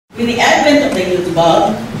With the advent of the youth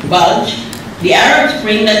bulge, the Arab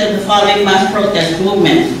Spring led to the following mass protest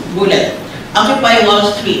movements. Bullet. Occupy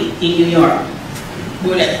Wall Street in New York.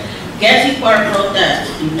 Bullet. Gezi Park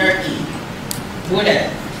protest in Turkey.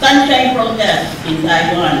 Bullet. Sunshine protest in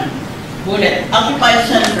Taiwan. Bullet. Occupy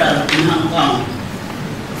Central in Hong Kong.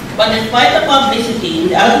 But despite the publicity,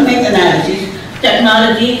 in the ultimate analysis,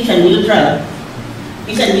 technology is a neutral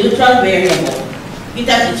variable. It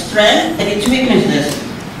has its strengths and its weaknesses.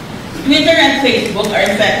 Twitter and Facebook are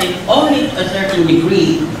effective only to a certain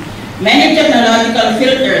degree. Many technological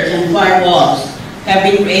filters and firewalls have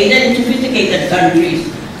been created in sophisticated countries,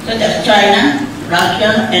 such as China,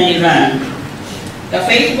 Russia, and Iran. The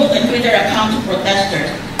Facebook and Twitter accounts of protesters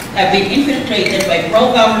have been infiltrated by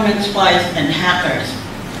pro-government spies and hackers.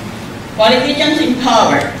 Politicians in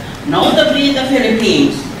power, notably in the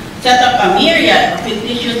Philippines, set up a myriad of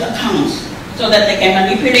fictitious accounts so that they can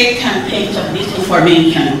manipulate campaigns of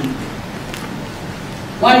disinformation.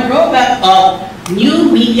 One drawback of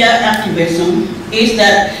new media activism is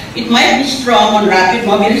that it might be strong on rapid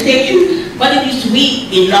mobilization, but it is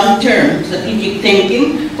weak in long-term strategic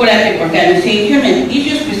thinking, collective organization, and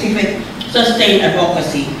issue-specific sustained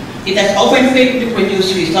advocacy. It has often failed to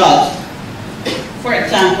produce results. For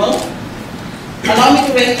example, allow me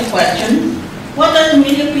to raise the question, what does a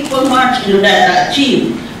million people march in Odessa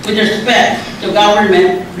achieve with respect to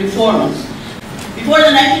government reforms? Before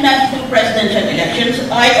the 1992 presidential elections,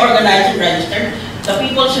 I organized and registered the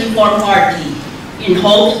People's Reform Party in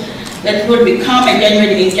hopes that it would become a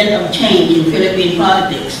genuine agent of change in Philippine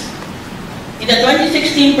politics. In the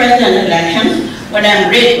 2016 presidential elections, when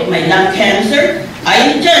I'm rid of my lung cancer,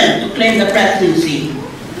 I intend to claim the presidency.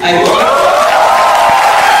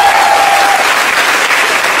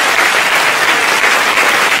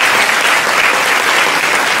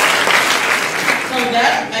 So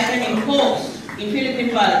that I can impose in Philippine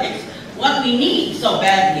politics what we need so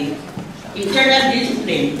badly: internal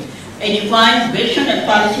discipline, a defined vision and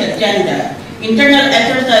policy agenda, internal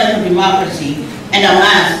exercise of democracy, and a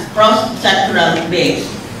mass cross-sectoral base.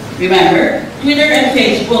 Remember, Twitter and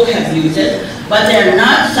Facebook have uses, but they are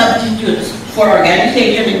not substitutes for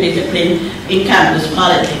organization and discipline in campus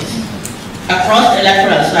politics. Across the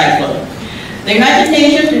electoral cycle, the United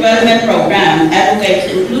Nations Development Program advocates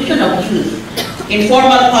the inclusion of youth in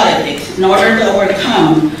formal politics in order to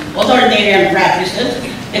overcome authoritarian practices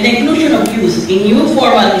and the inclusion of youth in new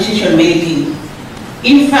formal decision-making.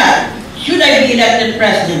 In fact, should I be elected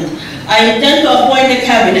president, I intend to appoint a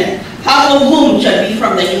cabinet, half of whom shall be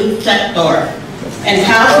from the youth sector, and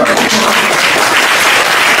half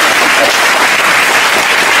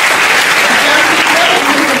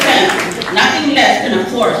nothing less than a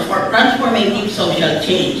force for transformative social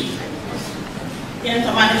change. Yan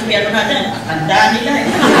sa mga gobyerno natin, tandaan nila eh.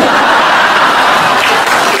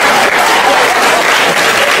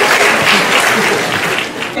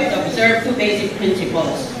 Observe two basic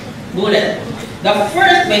principles. Bullet. The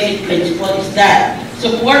first basic principle is that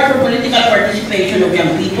support for political participation of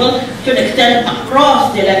young people should extend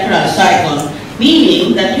across the electoral cycle,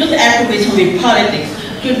 meaning that youth activism in politics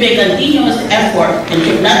should be a continuous effort and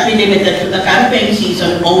should not be limited to the campaign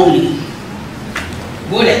season only.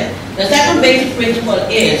 Bullet. The second basic principle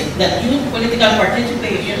is that youth political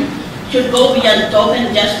participation should go beyond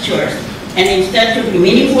token gestures and instead should be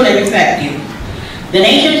meaningful and effective. The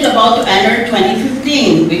nation is about to enter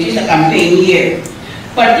 2015, which is a campaign year.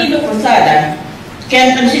 Partido Cruzada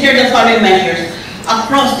can consider the following measures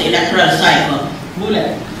across the electoral cycle.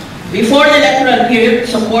 Bullet. Before the electoral period,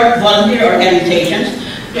 support volunteer organizations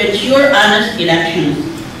to ensure honest elections.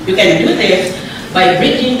 You can do this by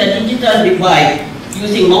bridging the digital divide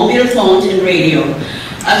using mobile phones and radio,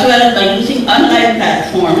 as well as by using online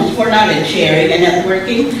platforms for knowledge sharing and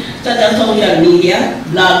networking, such as social media,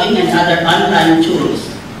 blogging, and other online tools.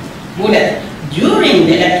 Bullet. During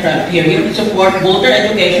the electoral period, support voter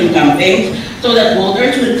education campaigns so that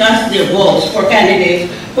voters will cast their votes for candidates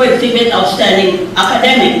who exhibit outstanding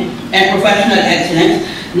academic and professional excellence,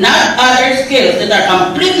 not other skills that are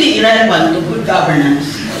completely irrelevant to good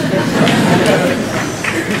governance.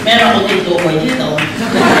 Meron akong tintukoy dito.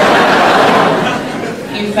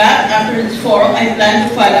 In fact, after this forum, I plan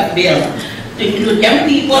to file a bill to include young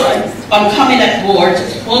people on COMELEC boards,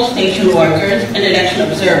 poll station workers, and election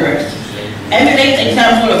observers. Emulate the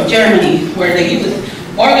example of Germany, where the youth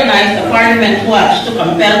organized a parliament watch to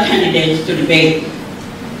compel candidates to debate.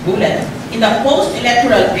 Bullet. In the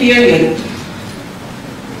post-electoral period,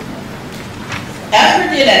 after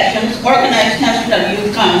the elections, organize national youth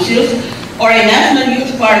councils or a national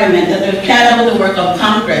youth parliament that will shadow the work of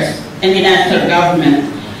Congress and the national government.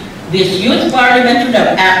 This youth parliament should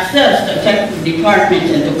have access to executive departments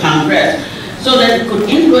and to Congress so that it could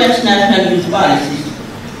influence national youth policies.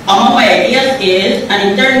 Among my ideas is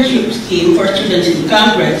an internship scheme for students in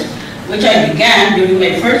Congress, which I began during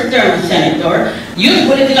my first term as senator. Youth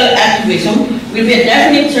political activism will be a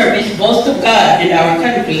definite service both to God and our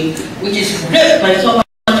country, which is gripped by so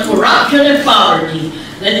much corruption and poverty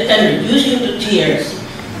that it can reduce you to tears.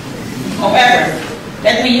 However,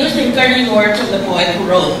 let me use the encouraging words of the poet who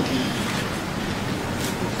wrote,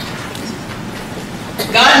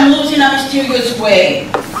 God moves in a mysterious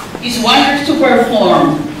way, His wonders to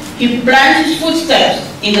perform. He plants His footsteps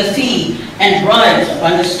in the sea and rides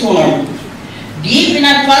upon the storm. Deep in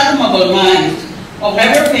unfathomable minds of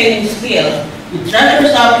never-failing skill, He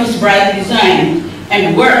treasures up His bright design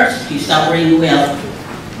and works His sovereign will.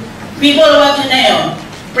 People of Ateneo,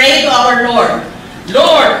 pray to our Lord.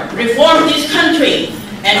 Lord, reform this country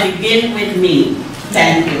and begin with me.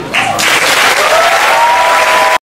 Thank you.